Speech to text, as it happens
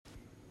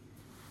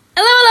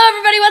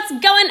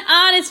what's going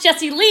on? It's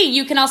Jessie Lee.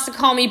 You can also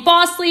call me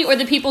Boss Lee or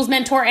the People's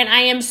Mentor, and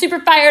I am super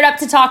fired up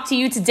to talk to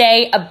you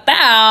today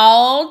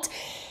about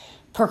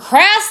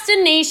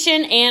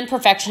procrastination and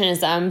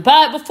perfectionism.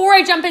 But before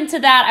I jump into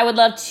that, I would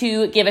love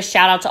to give a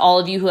shout out to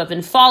all of you who have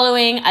been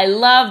following. I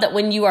love that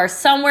when you are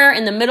somewhere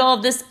in the middle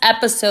of this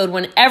episode,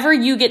 whenever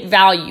you get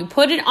value,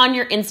 put it on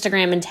your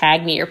Instagram and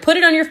tag me, or put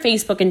it on your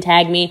Facebook and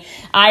tag me.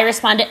 I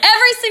respond to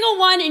every single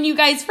one, and you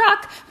guys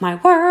rock my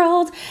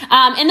world.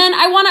 And then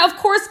I want to,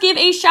 of course, give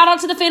a shout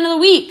out to the fan of the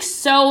week.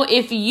 So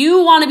if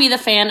you want to be the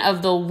fan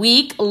of the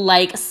week,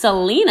 like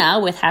Selena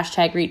with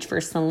hashtag Reach for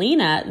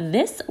Selena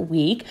this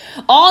week,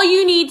 all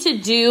you need to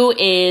do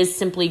is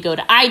simply go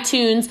to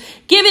iTunes,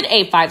 give it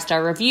a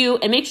 5-star review,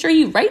 and make sure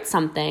you write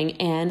something,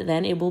 and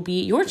then it will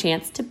be your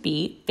chance to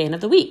be fan of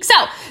the week. So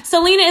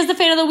Selena is the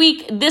fan of the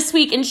week this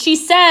week, and she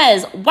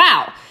says,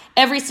 wow,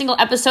 every single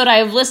episode I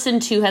have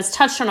listened to has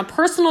touched on a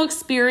personal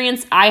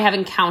experience I have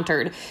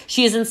encountered.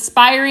 She is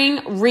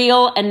inspiring,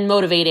 real, and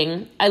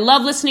motivating. I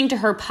love listening to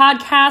her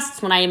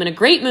podcasts when I am in a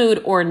great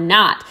mood or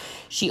not.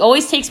 She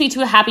always takes me to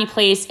a happy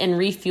place and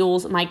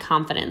refuels my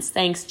confidence.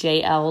 Thanks,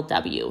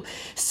 JLW.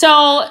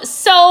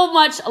 So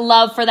much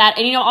love for that.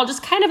 And, I'll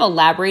just kind of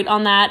elaborate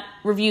on that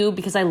review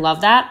because I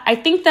love that. I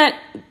think that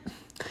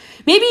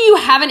maybe you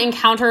haven't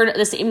encountered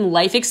the same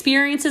life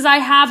experiences I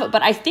have,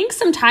 but I think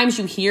sometimes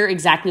you hear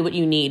exactly what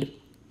you need.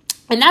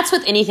 And that's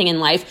with anything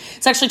in life.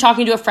 It's actually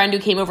talking to a friend who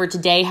came over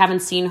today, haven't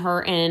seen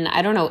her in,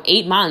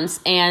 8 months.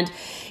 And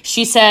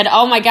she said,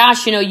 oh my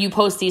gosh, you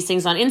post these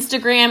things on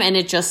Instagram and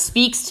it just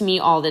speaks to me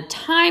all the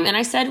time. And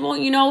I said, well,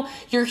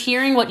 you're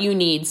hearing what you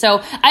need.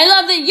 So I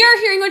love that you're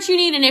hearing what you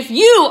need. And if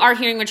you are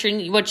hearing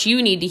what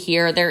you need to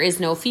hear, there is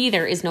no fee,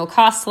 there is no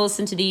cost to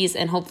listen to these.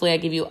 And hopefully I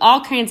give you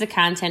all kinds of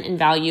content and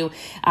value,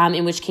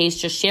 in which case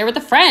just share with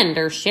a friend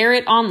or share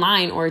it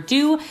online or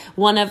do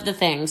one of the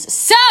things.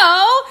 So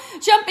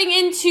jumping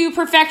into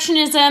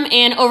perfectionism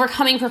and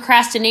overcoming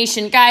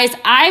procrastination, guys,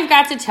 I've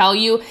got to tell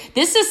you,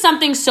 this is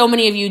something so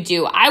many of you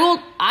do.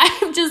 I'm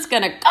just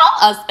going to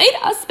call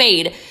a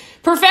spade.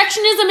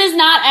 Perfectionism is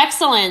not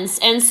excellence.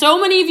 And so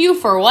many of you,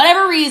 for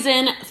whatever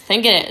reason,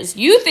 think it is.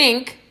 You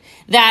think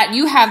that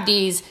you have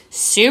these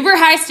super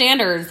high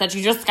standards that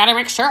you just got to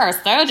make sure are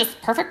so just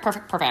perfect.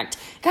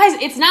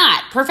 Guys, it's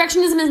not.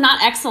 Perfectionism is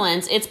not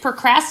excellence. It's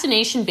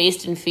procrastination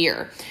based in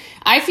fear.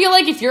 I feel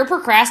like if you're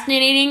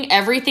procrastinating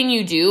everything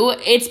you do,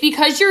 it's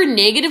because you're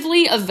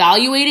negatively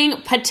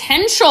evaluating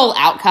potential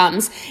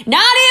outcomes,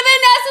 not even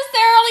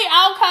necessarily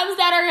outcomes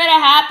that are going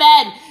to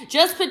happen,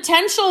 just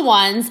potential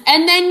ones.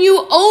 And then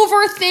you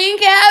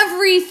overthink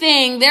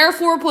everything,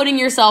 therefore putting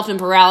yourself in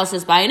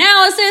paralysis by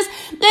analysis.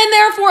 Then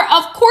therefore,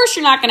 of course,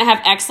 you're not going to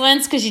have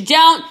excellence because you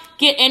don't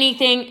get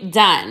anything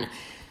done.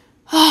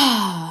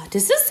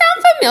 Does this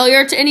sound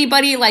familiar to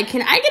anybody? Like,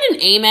 can I get an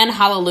amen,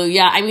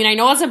 hallelujah? I mean, I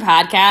know it's a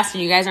podcast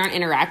and you guys aren't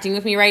interacting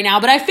with me right now,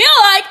 but I feel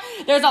like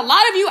there's a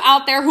lot of you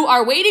out there who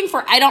are waiting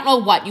for I don't know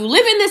what. You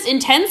live in this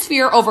intense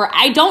fear over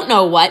I don't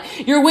know what.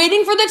 You're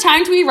waiting for the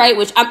time to be right,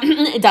 which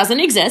it doesn't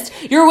exist.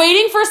 You're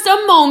waiting for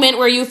some moment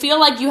where you feel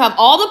like you have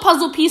all the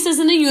puzzle pieces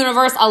in the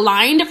universe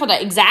aligned for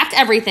the exact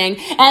everything,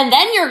 and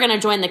then you're going to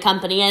join the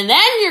company, and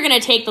then you're going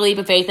to take the leap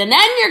of faith, and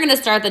then you're going to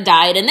start the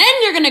diet, and then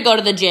you're going to go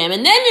to the gym,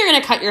 and then you're going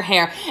to cut your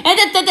hair. And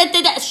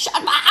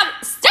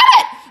stop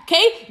it.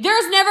 Okay?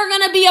 There's never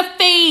going to be a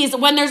phase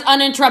when there's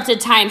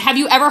uninterrupted time. Have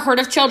you ever heard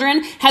of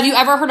children? Have you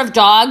ever heard of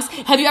dogs?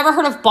 Have you ever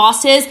heard of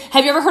bosses?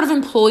 Have you ever heard of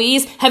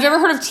employees? Have you ever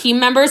heard of team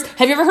members?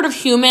 Have you ever heard of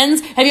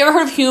humans? Have you ever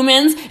heard of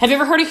humans? Have you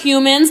ever heard of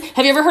humans?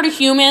 Have you ever heard of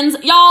humans?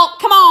 Y'all,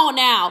 come on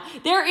now.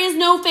 There is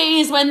no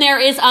phase when there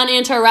is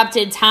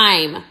uninterrupted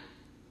time.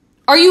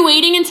 Are you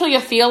waiting until you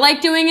feel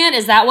like doing it?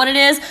 Is that what it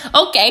is?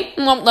 Okay,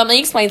 well, let me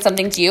explain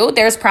something to you.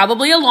 There's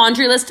probably a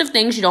laundry list of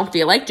things you don't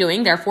feel like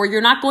doing, therefore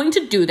you're not going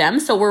to do them,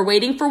 so we're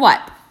waiting for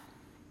what?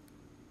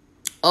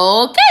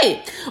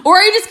 Okay. Or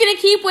are you just going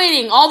to keep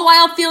waiting, all the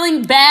while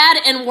feeling bad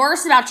and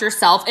worse about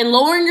yourself and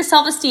lowering your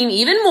self-esteem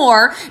even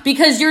more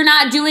because you're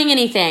not doing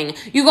anything?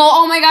 You go,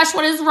 oh my gosh,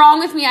 what is wrong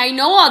with me? I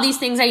know all these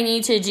things I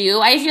need to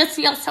do. I just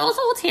feel so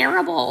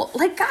terrible.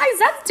 Like, guys,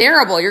 that's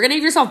terrible. You're going to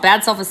give yourself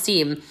bad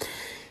self-esteem.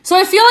 So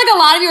I feel like a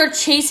lot of you are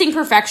chasing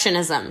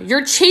perfectionism.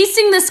 You're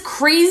chasing this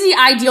crazy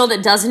ideal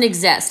that doesn't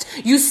exist.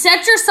 You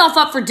set yourself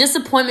up for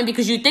disappointment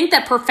because you think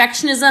that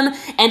perfectionism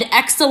and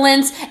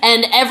excellence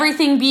and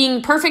everything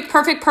being perfect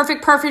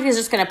is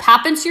just going to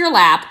pop into your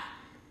lap.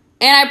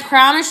 And I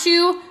promise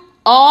you,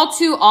 all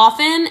too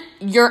often,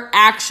 you're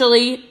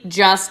actually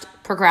just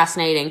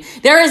procrastinating.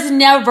 There is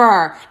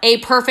never a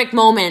perfect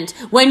moment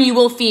when you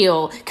will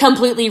feel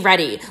completely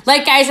ready.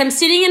 Like, guys, I'm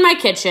sitting in my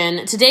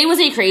kitchen. Today was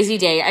a crazy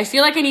day. I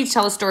feel like I need to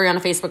tell a story on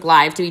a Facebook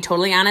Live, to be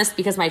totally honest,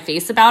 because my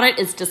face about it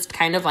is just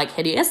kind of like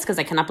hideous because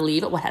I cannot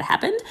believe what had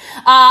happened.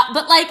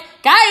 But like,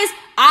 guys,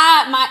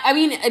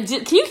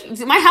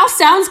 my house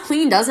sounds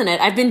clean, doesn't it?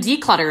 I've been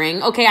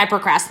decluttering. Okay, I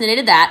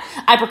procrastinated that.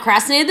 I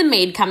procrastinated the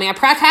maid coming. I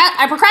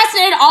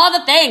procrastinated all of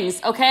the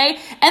things, okay?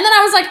 And then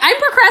I was like, I'm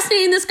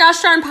procrastinating this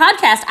gosh darn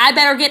podcast. I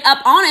better get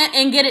up on it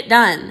and get it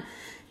done.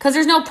 because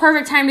there's no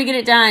perfect time to get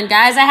it done.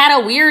 Guys, I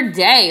had a weird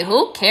day.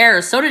 Who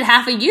cares? So did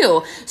half of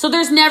you. So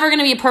there's never going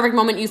to be a perfect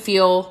moment you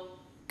feel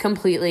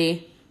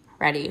completely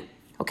ready.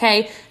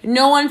 Okay?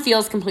 No one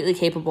feels completely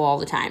capable all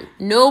the time.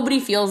 Nobody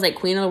feels like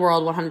queen of the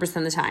world 100%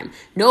 of the time.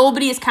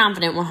 Nobody is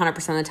confident 100%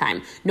 of the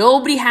time.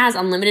 Nobody has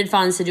unlimited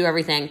funds to do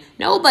everything.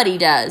 Nobody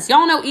does.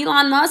 Y'all know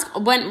Elon Musk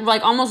went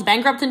like almost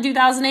bankrupt in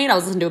 2008. I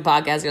was listening to a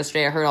podcast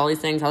yesterday. I heard all these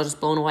things. I was just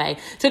blown away.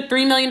 Took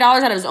 $3 million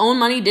out of his own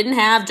money, didn't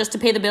have, just to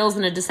pay the bills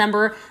in a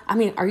December. I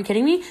mean, are you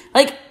kidding me?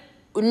 Like,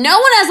 no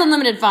one has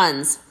unlimited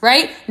funds,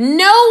 right?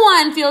 No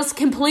one feels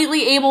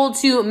completely able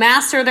to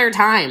master their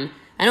time.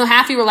 I know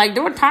half of you were like,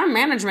 do a time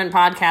management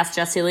podcast,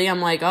 Jessie Lee.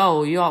 I'm like,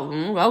 oh, you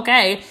all,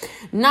 okay.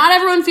 Not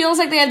everyone feels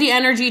like they have the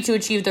energy to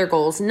achieve their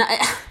goals.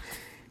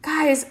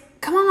 Guys,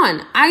 come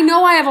on. I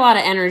know I have a lot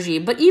of energy,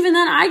 but even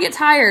then I get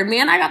tired.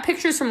 Man, I got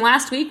pictures from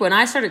last week when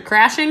I started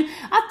crashing.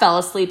 I fell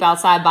asleep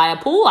outside by a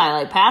pool. I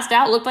like passed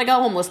out, looked like a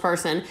homeless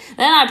person.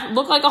 Then I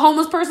looked like a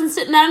homeless person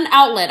sitting at an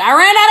outlet. I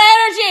ran out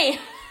of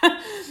energy.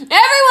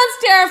 Everyone's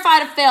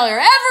terrified of failure.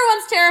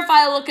 Everyone's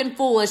terrified of looking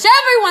foolish.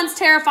 Everyone's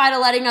terrified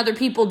of letting other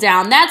people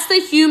down. That's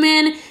the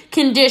human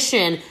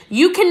condition.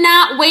 You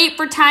cannot wait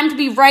for time to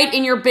be right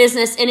in your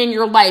business and in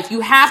your life.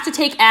 You have to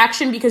take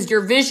action because your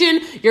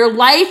vision, your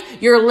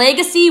life, your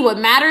legacy, what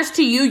matters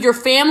to you, your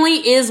family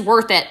is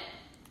worth it.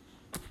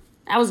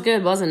 That was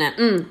good, wasn't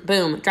it?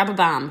 Boom. Drop a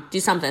bomb. Do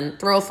something.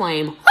 Throw a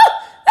flame.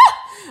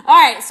 All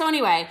right, so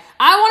anyway,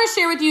 I want to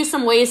share with you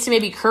some ways to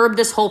maybe curb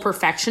this whole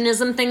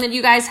perfectionism thing that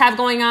you guys have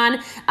going on,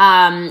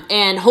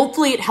 and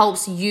hopefully it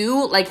helps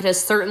you like it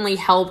has certainly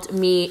helped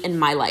me in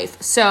my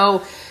life.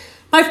 So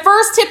my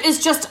first tip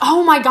is just,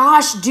 oh my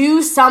gosh,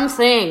 do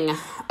something.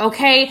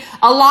 Okay,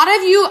 a lot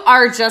of you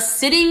are just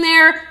sitting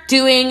there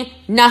doing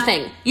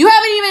nothing. You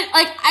haven't even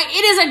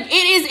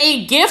it is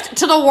a gift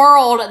to the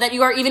world that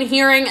you are even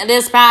hearing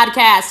this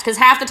podcast, because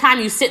half the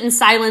time you sit in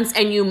silence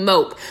and you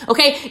mope.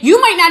 Okay,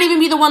 you might not even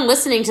be the one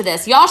listening to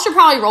this. Y'all should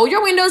probably roll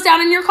your windows down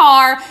in your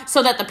car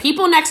so that the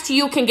people next to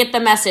you can get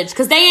the message,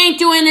 because they ain't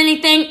doing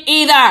anything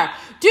either.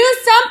 Do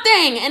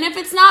something. And if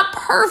it's not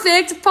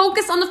perfect,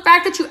 focus on the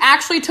fact that you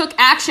actually took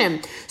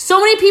action. So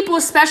many people,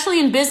 especially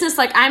in business,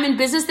 like I'm in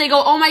business, they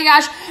go, oh my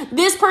gosh,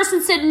 this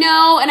person said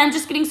no, and I'm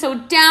just getting so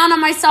down on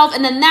myself.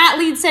 And then that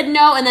lead said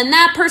no, and then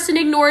that person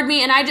ignored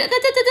me, and I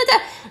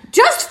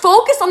just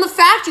focus on the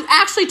fact you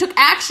actually took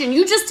action.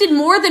 You just did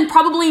more than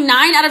probably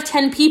 9 out of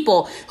 10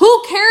 people.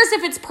 Who cares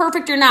if it's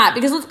perfect or not?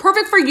 Because what's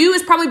perfect for you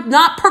is probably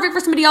not perfect for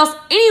somebody else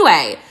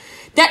anyway.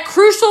 That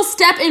crucial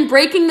step in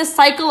breaking the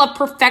cycle of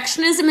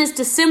perfectionism is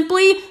to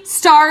simply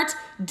start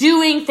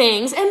doing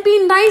things and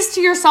be nice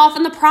to yourself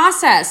in the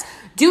process.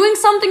 Doing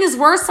something is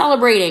worth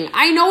celebrating.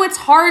 I know it's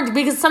hard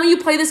because some of you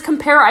play this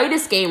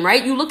compare-itis game,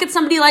 right? You look at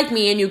somebody like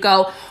me and you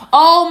go,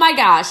 oh my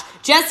gosh,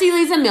 Jessie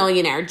Lee's a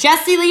millionaire.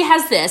 Jessie Lee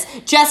has this.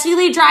 Jessie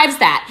Lee drives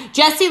that.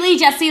 Jessie Lee.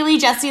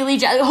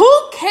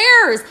 Who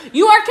cares?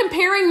 You are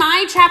comparing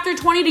my chapter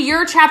 20 to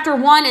your chapter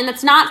 1, and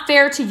that's not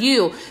fair to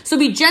you. So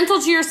be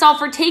gentle to yourself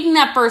for taking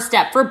that first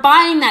step, for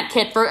buying that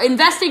kit, for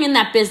investing in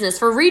that business,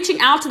 for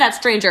reaching out to that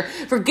stranger,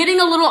 for getting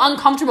a little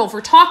uncomfortable,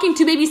 for talking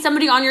to maybe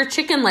somebody on your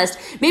chicken list.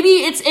 Maybe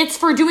it's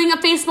for doing a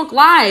Facebook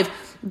Live.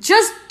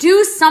 Just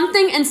do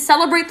something and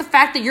celebrate the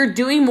fact that you're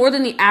doing more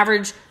than the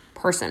average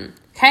person.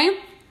 Okay?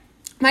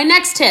 My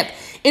next tip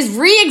is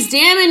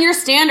re-examine your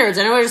standards.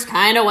 I know I just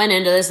kind of went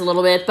into this a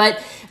little bit, but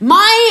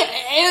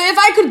if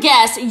I could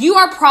guess, you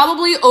are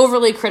probably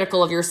overly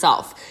critical of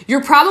yourself.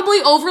 You're probably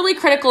overly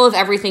critical of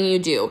everything you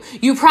do.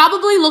 You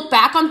probably look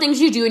back on things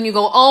you do and you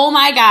go, oh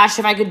my gosh,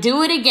 if I could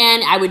do it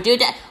again, I would do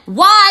it.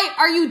 Why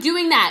are you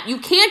doing that? You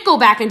can't go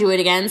back and do it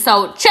again.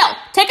 So chill.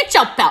 Take a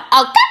chill pill.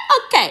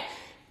 Okay.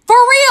 For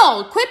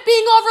real. Quit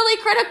being overly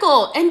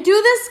critical and do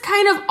this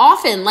kind of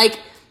often. Like,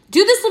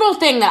 do this little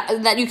thing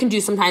that you can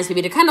do sometimes,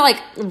 maybe, to kind of like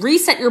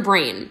reset your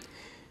brain.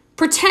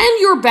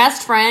 Pretend your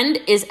best friend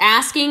is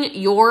asking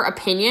your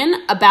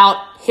opinion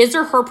about his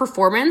or her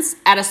performance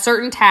at a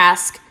certain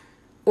task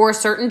or a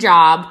certain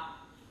job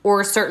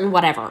or a certain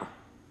whatever.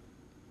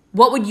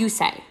 What would you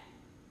say?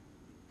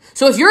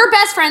 So if your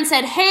best friend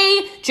said,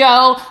 hey,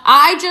 Joe,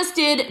 I just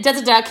did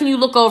da-da-da, can you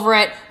look over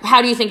it?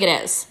 How do you think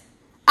it is?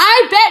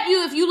 I bet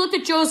you if you looked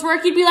at Joe's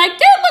work, you'd be like,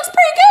 dude, it looks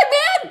pretty good, man.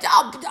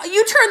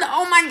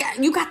 Oh my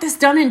God, you got this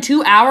done in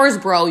 2 hours,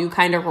 bro, you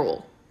kind of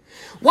rule.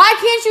 Why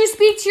can't you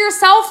speak to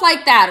yourself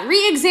like that?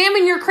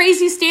 Re-examine your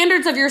crazy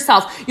standards of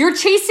yourself. You're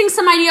chasing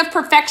some idea of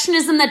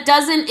perfectionism that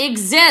doesn't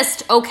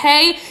exist,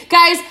 okay?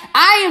 Guys,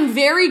 I am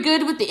very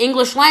good with the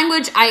English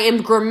language. I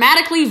am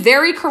grammatically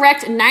very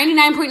correct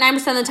 99.9%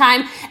 of the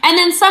time. And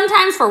then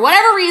sometimes, for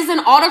whatever reason,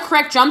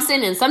 autocorrect jumps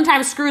in and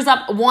sometimes screws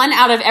up 1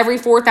 out of every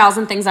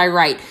 4,000 things I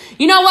write.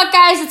 You know what,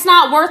 guys? It's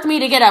not worth me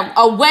to get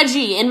a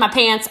wedgie in my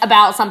pants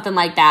about something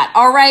like that,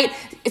 all right?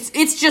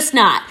 It's just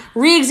not.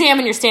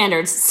 Re-examine your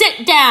standards.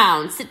 Sit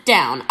down.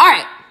 All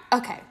right.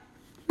 Okay.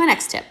 My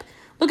next tip.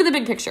 Look at the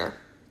big picture.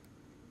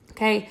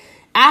 Okay.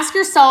 Ask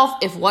yourself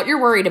if what you're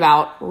worried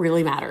about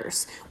really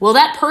matters. Will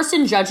that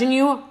person judging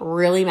you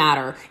really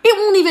matter? It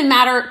won't even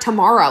matter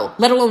tomorrow,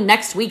 let alone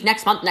next week,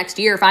 next month, next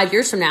year, 5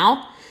 years from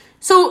now.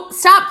 So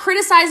stop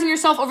criticizing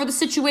yourself over the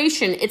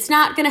situation. It's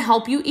not going to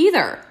help you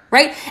either,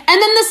 right?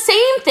 And then the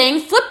same thing,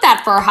 flip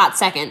that for a hot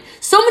second.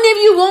 So many of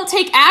you won't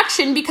take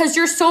action because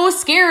you're so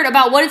scared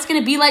about what it's going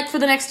to be like for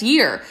the next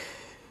year.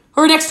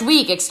 Or next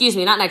week,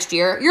 not next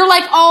year. You're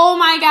like, oh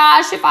my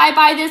gosh, if I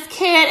buy this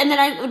kit and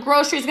then the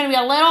grocery is going to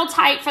be a little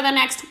tight for the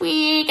next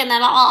week and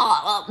then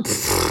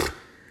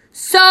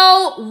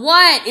So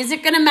what? Is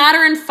it going to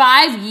matter in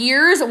 5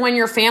 years when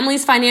your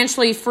family's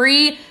financially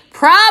free?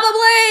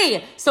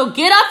 Probably. So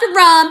get off your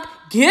rump,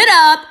 get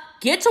up,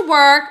 get to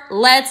work.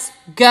 Let's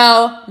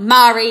go,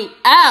 Mario.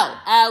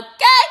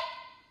 Okay?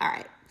 All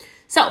right.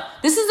 So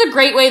this is a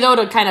great way, though,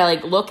 to kind of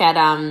like look at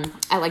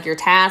like your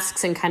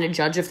tasks and kind of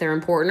judge if they're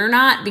important or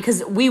not,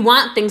 because we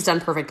want things done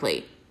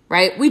perfectly,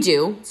 right? We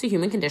do. It's a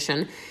human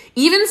condition.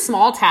 Even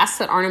small tasks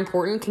that aren't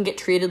important can get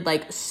treated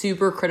like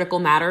super critical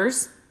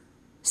matters.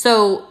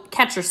 So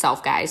catch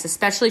yourself, guys,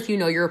 especially if you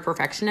know you're a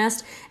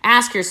perfectionist.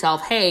 Ask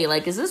yourself, hey,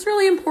 like, is this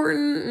really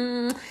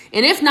important?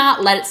 And if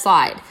not, let it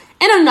slide.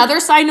 And another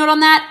side note on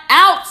that,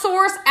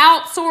 outsource.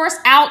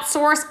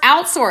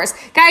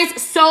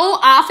 Guys, so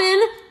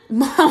often,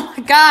 oh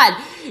my God,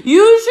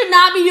 you should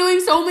not be doing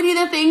so many of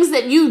the things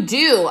that you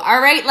do, all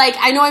right? Like,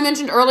 I know I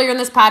mentioned earlier in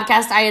this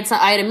podcast, I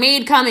had a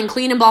maid come and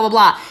clean and blah, blah,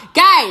 blah.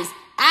 Guys,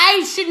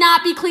 I should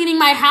not be cleaning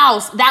my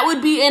house. That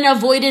would be an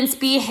avoidance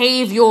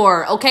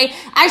behavior, okay?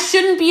 I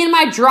shouldn't be in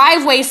my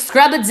driveway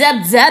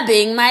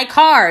scrub-a-zeb-zebbing my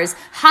cars.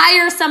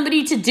 Hire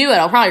somebody to do it.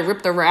 I'll probably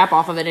rip the wrap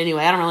off of it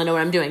anyway. I don't really know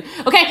what I'm doing,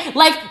 okay?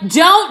 Like,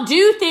 don't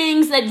do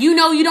things that you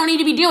know you don't need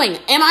to be doing.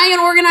 Am I an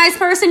organized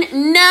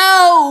person?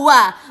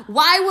 No.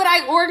 Why would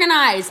I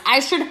organize? I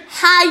should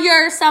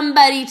hire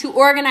somebody to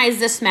organize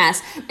this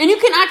mess. And you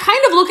can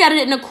kind of look at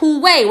it in a cool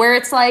way where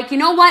it's like, you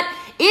know what?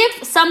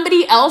 If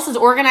somebody else is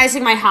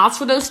organizing my house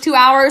for those 2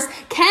 hours,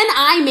 can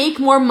I make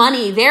more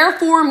money?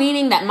 Therefore,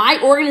 meaning that my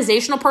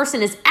organizational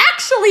person is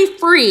actually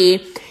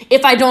free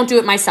if I don't do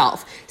it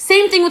myself.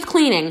 Same thing with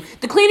cleaning.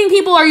 The cleaning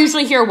people are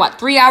usually here,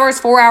 3 hours,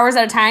 4 hours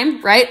at a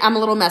time, right? I'm a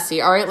little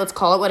messy. All right, let's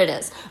call it what it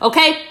is.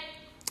 Okay?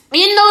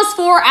 In those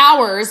 4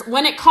 hours,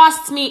 when it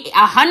costs me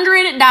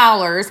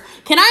 $100,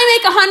 can I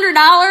make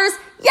 $100?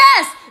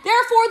 Yes.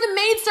 Therefore, the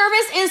maid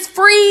service is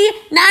free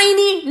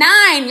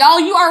 $99. Y'all,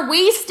 you are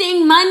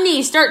wasting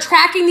money. Start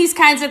tracking these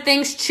kinds of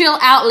things. Chill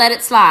out. Let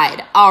it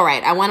slide. All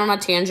right. I went on a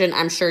tangent.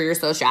 I'm sure you're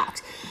so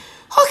shocked.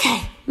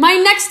 Okay. My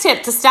next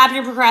tip to stop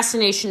your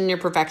procrastination and your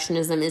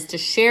perfectionism is to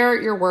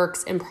share your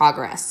works in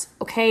progress.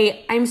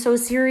 Okay. I'm so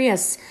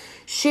serious.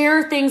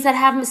 Share things that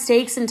have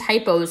mistakes and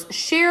typos.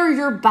 Share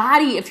your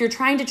body if you're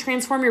trying to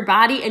transform your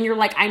body and you're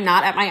like, I'm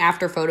not at my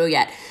after photo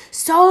yet.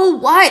 So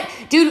what?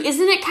 Dude,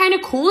 isn't it kind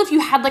of cool if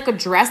you had like a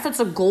dress that's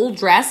a gold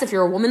dress, if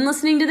you're a woman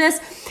listening to this,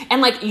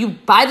 and like you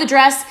buy the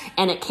dress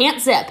and it can't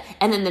zip,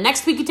 and then the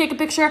next week you take a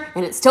picture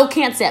and it still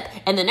can't zip,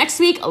 and the next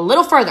week a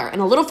little further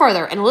and a little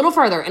further and a little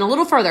further and a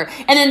little further,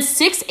 and then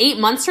 6-8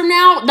 months from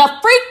now, the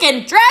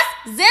freaking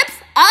dress zips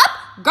up,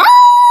 girl!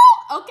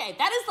 Okay,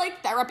 that is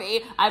like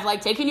therapy. I've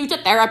like taken you to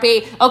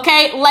therapy.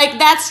 Okay, like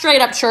that's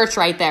straight up church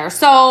right there.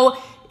 So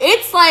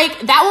it's like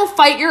that will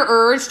fight your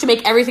urge to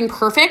make everything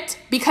perfect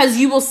because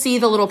you will see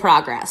the little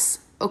progress.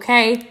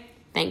 Okay,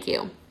 thank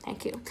you.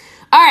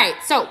 All right,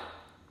 so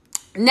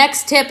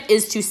next tip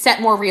is to set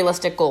more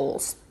realistic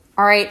goals.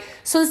 All right.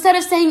 So instead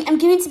of saying, I'm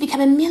going to become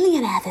a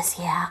millionaire this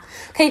year.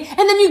 Okay. And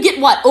then you get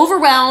what?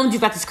 Overwhelmed.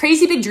 You've got this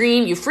crazy big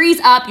dream. You freeze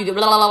up. You get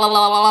blah, blah, blah, blah,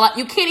 blah, blah.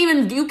 You can't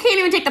even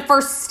take the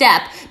first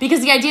step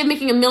because the idea of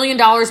making $1 million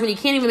when you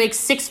can't even make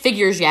 6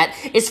 figures yet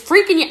is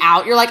freaking you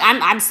out. You're like,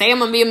 I'm saying I'm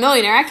going to be a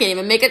millionaire. I can't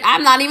even make it.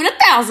 I'm not even a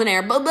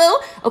thousandaire. Boo boo.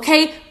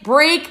 Okay.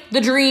 Break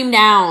the dream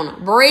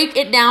down. Break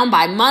it down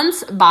by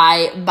months,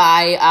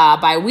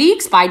 by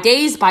weeks, by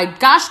days, by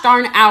gosh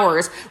darn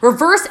hours.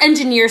 Reverse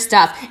engineer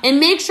stuff and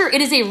make sure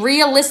it is a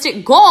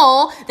realistic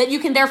goal that you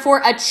can therefore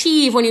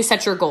achieve when you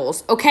set your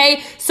goals.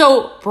 Okay.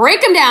 So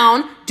break them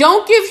down.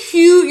 Don't give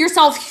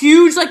yourself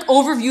huge like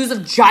overviews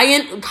of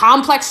giant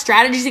complex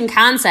strategies and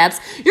concepts.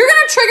 You're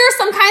going to trigger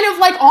some kind of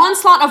like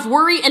onslaught of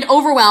worry and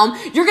overwhelm.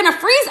 You're going to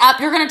freeze up.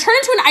 You're going to turn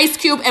into an ice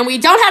cube and we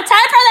don't have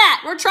time for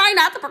that. We're trying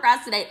not to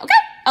procrastinate.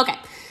 Okay.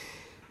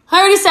 I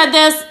already said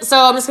this, so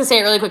I'm just going to say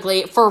it really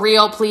quickly. For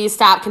real, please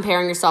stop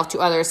comparing yourself to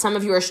others. Some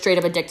of you are straight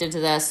up addicted to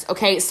this,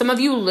 okay? Some of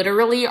you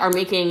literally are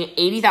making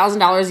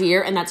 $80,000 a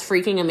year, and that's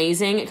freaking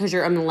amazing because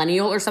you're a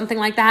millennial or something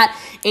like that.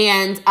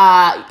 And,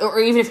 or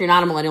even if you're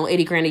not a millennial,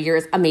 80 grand a year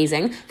is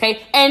amazing,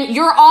 okay? And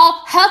you're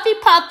all huffy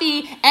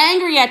puffy,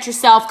 angry at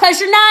yourself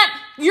because you're not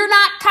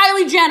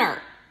Kylie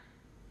Jenner.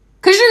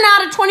 Because you're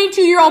not a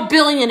 22-year-old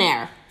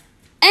billionaire.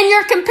 And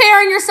you're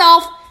comparing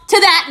yourself to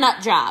that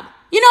nut job.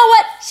 You know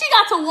what? She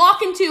got to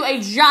walk into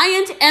a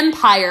giant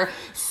empire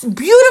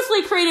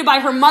beautifully created by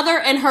her mother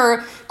and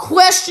her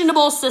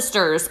questionable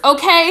sisters,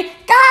 okay?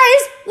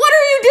 Guys, what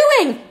are you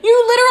doing?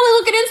 You literally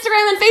look at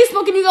Instagram and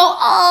Facebook and you go,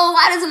 oh,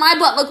 why doesn't my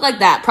butt look like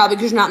that? Probably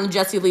because you're not in the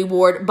Jessie Lee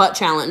Ward butt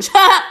challenge.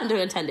 I'm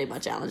doing a 10-day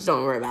butt challenge.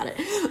 Don't worry about it.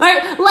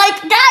 Right?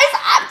 Like, guys,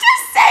 I'm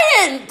just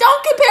saying,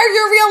 don't compare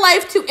your real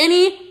life to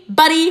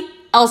anybody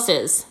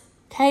else's,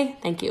 okay?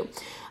 Thank you.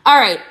 All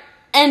right.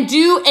 and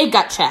do a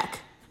gut check.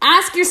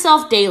 Ask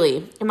yourself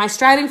daily, am I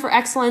striving for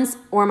excellence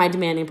or am I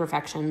demanding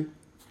perfection?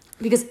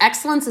 Because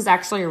excellence is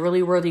actually a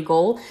really worthy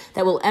goal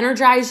that will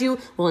energize you,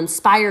 will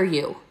inspire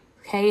you.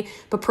 Okay,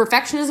 but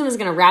perfectionism is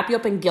going to wrap you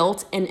up in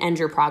guilt and end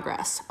your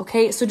progress.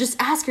 Okay, so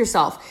just ask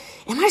yourself,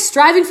 am I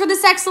striving for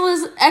this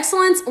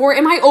excellence or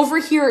am I over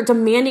here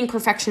demanding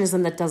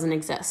perfectionism that doesn't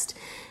exist?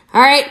 All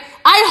right,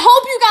 I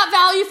hope you got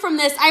value from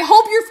this. I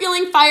hope you're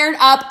feeling fired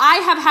up. I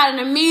have had an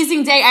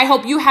amazing day. I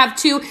hope you have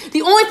too.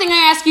 The only thing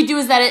I ask you to do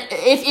is that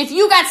if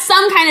you got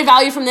some kind of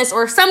value from this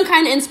or some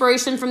kind of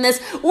inspiration from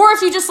this, or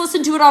if you just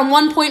listened to it on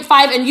 1.5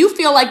 and you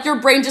feel like your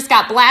brain just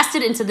got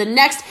blasted into the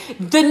next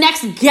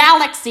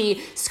galaxy,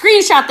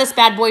 screenshot this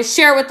bad boy,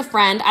 share it with a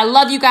friend. I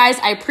love you guys.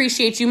 I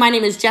appreciate you. My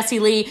name is Jessie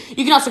Lee.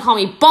 You can also call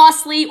me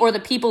Boss Lee or the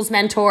People's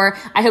Mentor.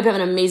 I hope you have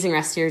an amazing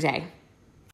rest of your day.